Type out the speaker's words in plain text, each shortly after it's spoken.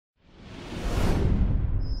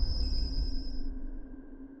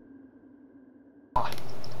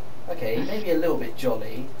Okay, maybe a little bit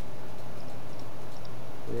jolly.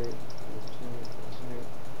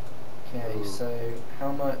 Okay, Ooh, so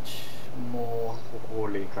how much more?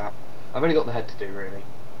 holy crap. I've only got the head to do, really.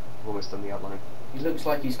 I've almost done the outline. He looks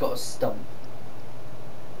like he's got a stump.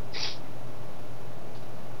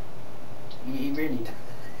 He really does.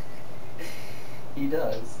 He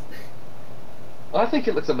does. I think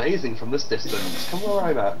it looks amazing from this distance. Come where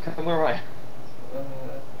I'm at. Come where I am.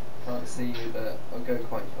 Can't see you, but I'll go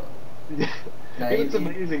quite far. Yeah. No, It looks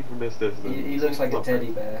amazing from this he distance. looks like a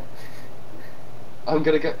teddy bear. I'm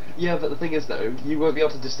gonna go. Yeah, but the thing is, though, you won't be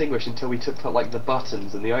able to distinguish until we put like the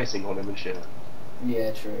buttons and the icing on him and shit.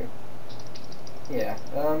 Yeah, true. Yeah.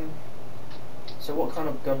 So what kind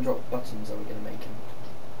of gumdrop buttons are we gonna make him?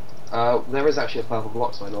 There is actually a purple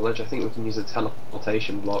block, to my knowledge. I think we can use a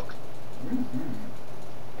teleportation block.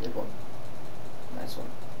 Good one. Nice one.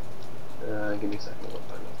 Give me a second. I'll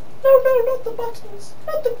find it. No, no, not the buttons!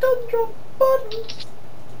 Not the gumdrop buttons!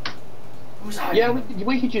 Who's hiding Yeah, them?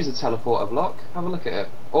 we could use a teleporter block. Have a look at it.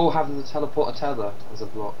 Or have the teleporter tether as a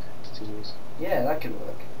block to use. Yeah, that could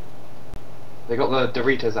work. They got the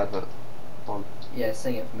Doritos advert on. Yeah,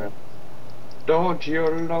 sing it for me. Don't you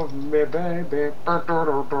love me, baby?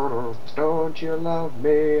 Don't you love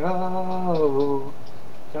me? Oh,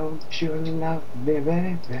 don't you love me,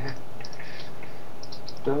 baby?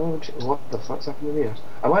 Don't you... What the fuck's happening here?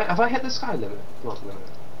 Have I hit the sky limit? Not limit.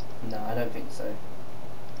 No, I don't think so.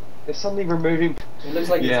 It's suddenly removing... It looks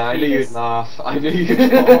like his Yeah, I knew penis. you'd laugh. I knew you'd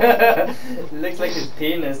laugh. It looks like his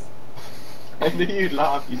penis. I knew you'd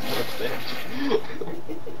laugh, you son of a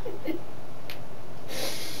bitch.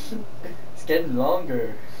 It's getting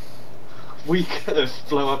longer. We could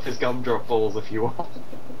blow up his gumdrop balls if you want.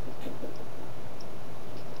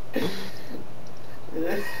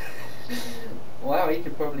 Wow, he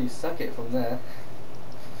could probably suck it from there.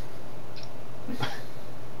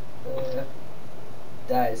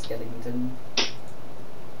 Die, Skellington.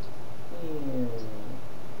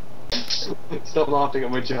 Stop laughing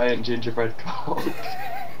at my giant gingerbread cock.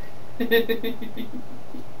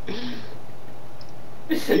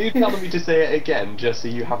 Are you telling me to say it again just so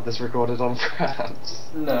you have this recorded on France?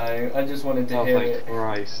 No, I just wanted to Oh, hear thank it.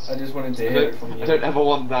 Christ. I just wanted to hear it from you. I don't ever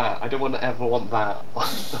want that. I don't want to ever want that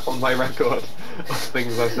on my record of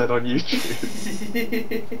things I've said on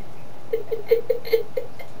YouTube.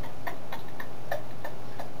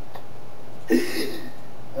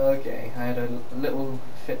 Okay, I had a little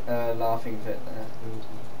fit, laughing fit there.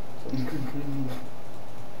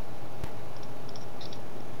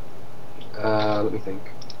 Let me think.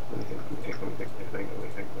 Let me think. Let me think. Let me think. Let me think. Let me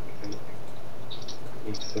think. Let me think. Let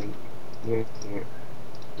me think. Yeah.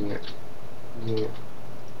 Yeah. Yeah.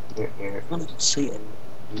 Yeah. I want to see it.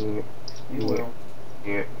 Yeah. You will.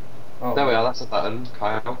 Yeah. Oh, There we are. That's a button,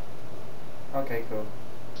 Kyle. okay, cool.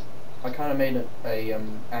 I kind of made a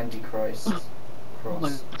Antichrist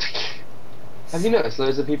cross. Have you noticed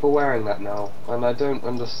loads of people wearing that now? And I don't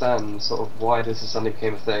understand sort of why this suddenly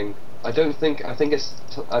became a thing. I think it's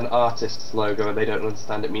an artist's logo and they don't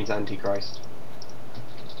understand it means Antichrist.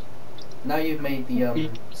 Now you've made the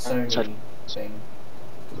Sony thing.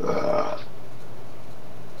 I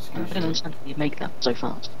Excuse don't me. understand how you make that so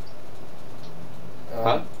fast.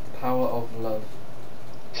 Huh? Power of love.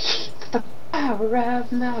 The power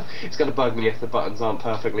of love. It's gonna bug me if the buttons aren't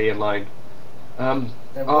perfectly in line.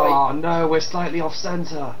 They're Oh white. no, we're slightly off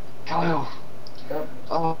center. Kyle. Yep.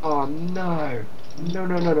 Oh no. No,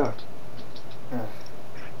 no, no, no. Ah.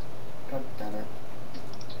 God damn it.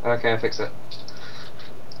 Okay, I fix it.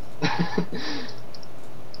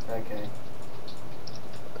 Okay.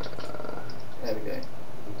 There we go.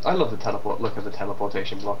 I love the look of the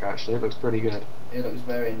teleportation block actually, it looks pretty good. It looks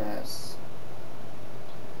very nice.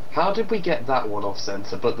 How did we get that one off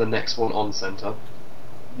center, but the next one on center?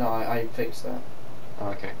 No, I fixed that.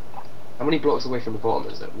 Okay. How many blocks away from the bottom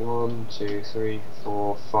is it? 1, 2, 3,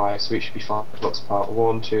 4, 5. So it should be 5 blocks apart.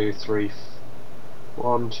 1, 2, 3,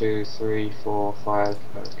 1, 2, 3, 4, 5.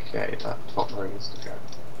 Okay, that top row needs to go.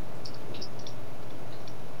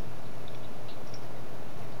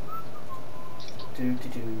 Do do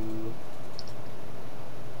do.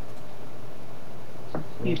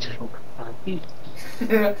 Beautiful. Beautiful.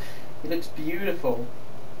 It looks beautiful.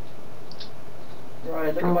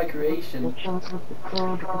 Right, look at my creation.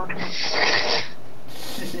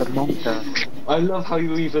 The monster. I love how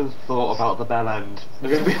you even thought about the bell end. I'm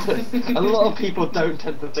gonna be honest, a lot of people don't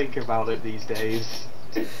tend to think about it these days.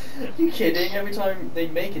 You kidding? Every time they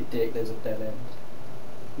make a dick, there's a dead end.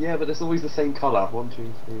 Yeah, but it's always the same colour. 1, 2,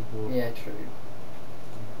 3, 4. Yeah, true.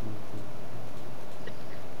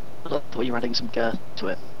 I thought you were adding some girth to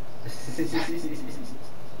it.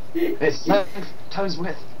 It's length times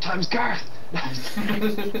width times girth.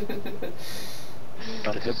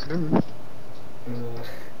 Got it.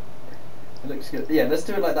 It looks good. Yeah, let's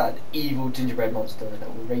do it like that. An evil gingerbread monster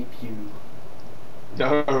that will rape you.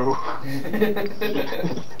 No.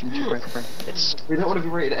 Gingerbread friends. We don't want to be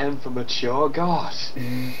rated M for mature. God. I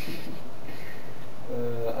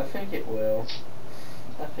think it will.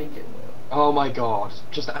 I think it will. Oh my God.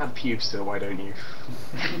 Just add pubes to it. Why don't you?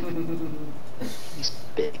 He's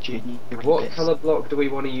big, Junior. What colour block do we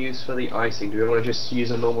want to use for the icing? Do we want to just use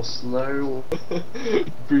a normal snow?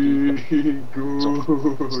 Be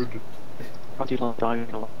good. How do you like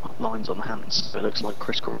diagonal lines on the hands so it looks like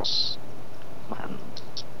crisscross on the hand?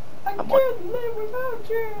 I And can't live without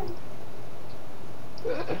you.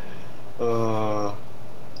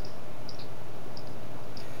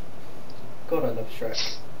 God, I love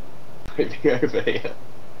Shrek. Bring me over here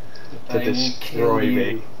to I will kill destroy you.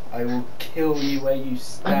 me. I will kill you where you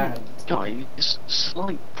stand. Guys,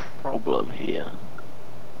 slight problem here.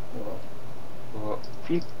 What? What? If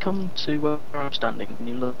you come to where I'm standing and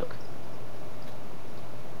you look,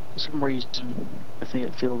 for some reason I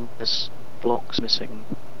feel there's blocks missing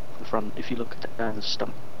the front if you look at the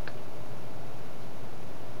stomach.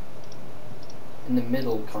 In the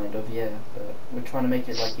middle, kind of, yeah. But we're trying to make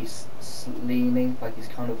it like he's leaning, like he's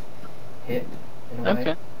kind of hip in a way.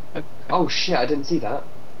 Okay. Oh shit! I didn't see that.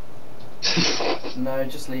 No,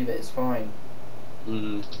 just leave it. It's fine.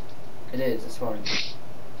 Mm. It is. It's fine.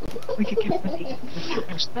 We could give him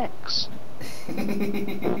the specs.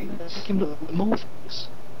 Make him look like Morpheus.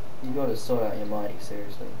 You gotta sort out your mic,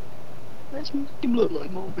 seriously. Let's make him look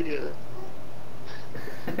like Morpheus.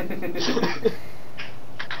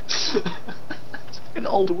 In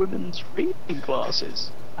older women's reading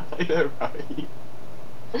classes. I know, right?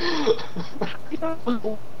 You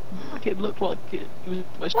know, make it look like he was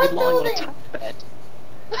supposed to be lying on a tap bed.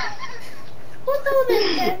 What's all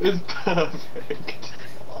this then? It's perfect.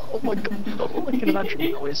 Oh my god, all I can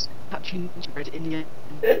imagine now is catching gingerbread in the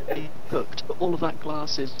end cooked, but all of that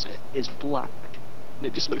glass is black. And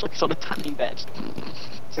it just looks like it's on a tanning bed.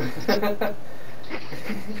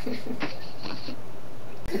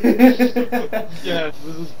 Yes,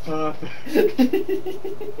 this is perfect.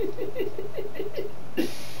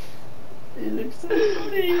 It looks so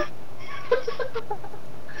funny.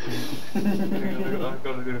 I've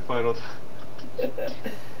got to do the final.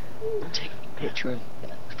 Take a picture of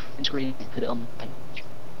it, and screen and put it on the page.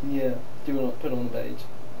 Yeah, do not put it on the page.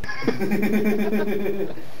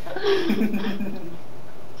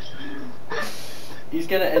 He's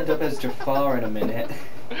gonna end up as Jafar in a minute.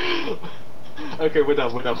 Okay, we're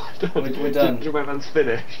done. We're done. We're done. Man's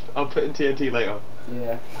finished. I'll put in TNT later.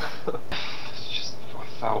 Yeah. It's just I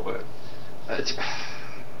felt it.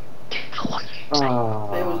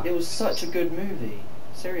 It was such a good movie.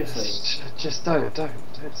 Seriously. Just don't start.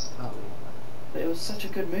 It was such a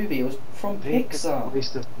good movie. It was from Pixar.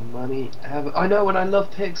 Waste of money ever. I know, and I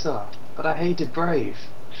love Pixar, but I hated Brave.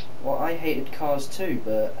 Well, I hated Cars too,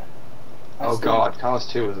 but. Oh god, Cars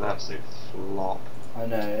 2 was an absolute flop. I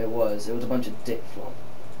know, it was. It was a bunch of dick flop.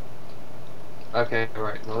 Okay,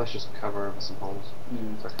 alright, now let's just cover over some holes.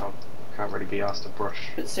 So I can't really be asked to brush.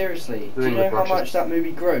 But seriously, do Doing you the know how brushes. much that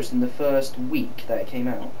movie grossed in the first week that it came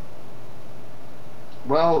out?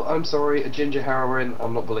 Well, I'm sorry, a ginger heroine,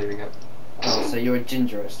 I'm not believing it. Oh, so you're a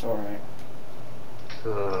gingerist, alright.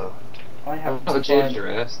 I I'm have not a to find...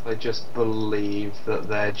 gingerist, I just believe that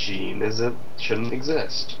their gene shouldn't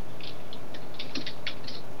exist.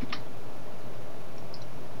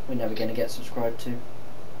 We're never gonna get subscribed to.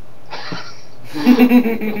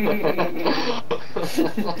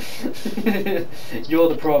 You're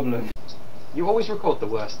the problem. You always record the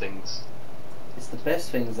worst things. It's the best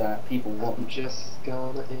things that people I'm want. just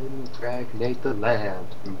gonna impregnate the land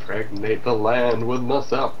with my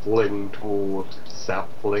sapling tool.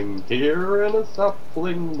 Sapling here and a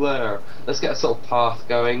sapling there. Let's get a sort of path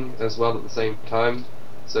going as well at the same time.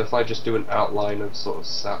 So if I just do an outline of sort of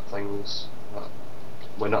saplings that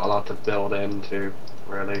we're not allowed to build into,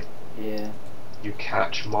 really. Yeah. You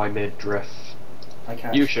catch my midriff. I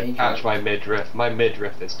catch You should Adrian. catch my midriff. My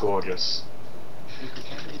midriff is gorgeous.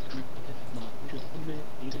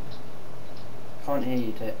 Can't hear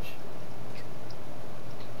you, Titch.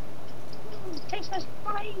 Taste those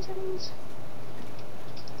raisins.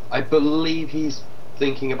 I believe he's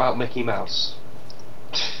thinking about Mickey Mouse.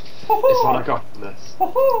 It's what I got from this.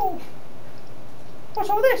 What's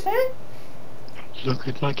all this, eh? Look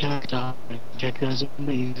at my character. Checkers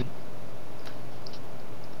amazing.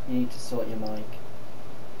 You need to sort your mic.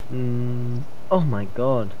 Oh my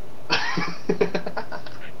god.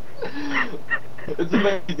 It's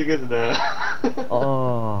amazing, isn't it?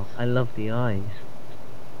 Oh, I love the eyes.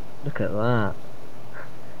 Look at that.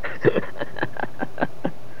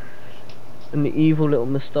 And the evil little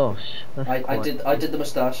moustache. That's I quite did the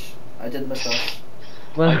moustache. I did the moustache.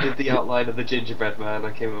 well, I did the outline of the gingerbread man.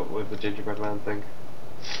 I came up with the gingerbread man thing.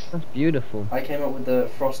 that's beautiful. I came up with the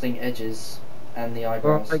frosting edges and the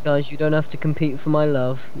eyebrows. Alright guys, you don't have to compete for my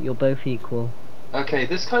love. You're both equal. Okay,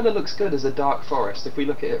 this kind of looks good as a dark forest if we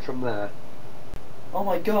look at it from there. Oh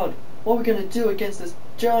my god, what are we gonna do against this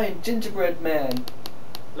giant gingerbread man?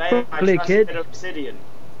 Lay Quickly, kid. obsidian.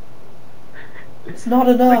 It's not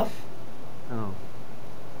enough. Oh.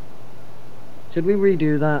 Should we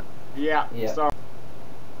redo that? Yeah. Yeah. Sorry.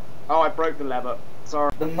 Oh, I broke the lever.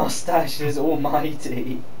 Sorry. The mustache is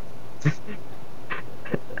almighty.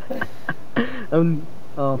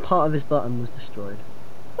 Oh, part of his button was destroyed.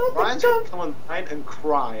 Ryan's gonna come online and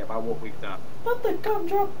cry about what we've done. Not the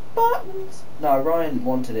gumdrop buttons. No, Ryan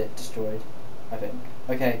wanted it destroyed, I think.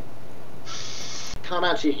 Okay. Can't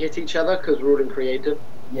actually hit each other because we're all in creative.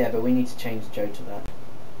 Yeah, but we need to change Joe to that.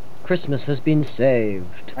 Christmas has been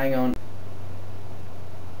saved. Hang on.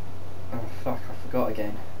 Oh fuck, I forgot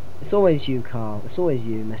again. It's always you, Carl. It's always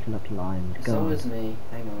you messing up lines. It's Go on. always me.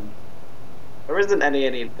 Hang on. There isn't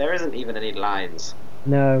even any lines.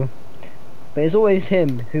 No. But it's always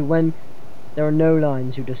him who, when there are no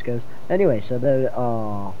lines, who just goes, anyway, so there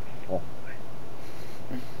are... Oh,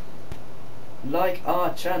 fuck. Like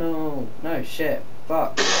our channel. No shit.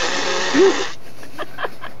 Fuck.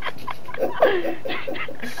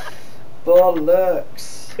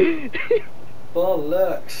 Bollocks.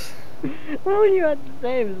 Bollocks. All you had to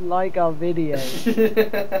say was like our video.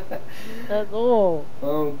 That's all.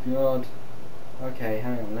 Oh god. Okay,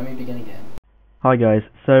 hang on, let me begin again. Hi guys,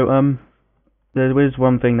 so there is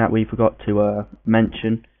one thing that we forgot to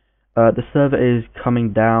mention. The server is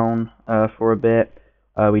coming down for a bit.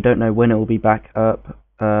 We don't know when it will be back up.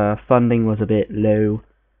 Funding was a bit low,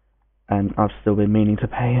 and I've still been meaning to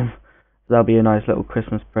pay him. So that'll be a nice little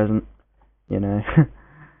Christmas present, you know.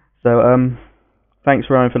 So thanks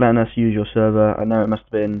Ryan for letting us use your server. I know it must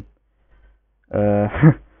have been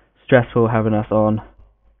stressful having us on,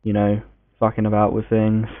 you know, fucking about with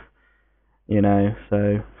things, you know,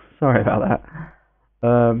 so sorry about that.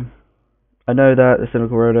 I know that the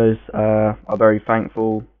CynicalRolos are very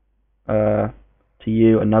thankful to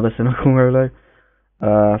you, another CynicalRolo,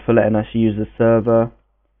 for letting us use the server.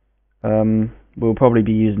 We'll probably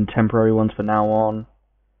be using temporary ones from now on.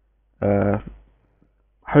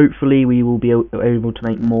 Hopefully we will be able to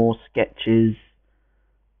make more sketches,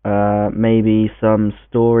 maybe some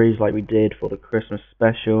stories like we did for the Christmas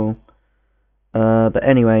special. But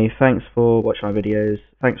anyway, thanks for watching my videos.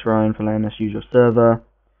 Thanks Ryan for letting us use your server.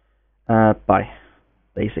 Bye,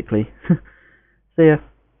 basically. See ya.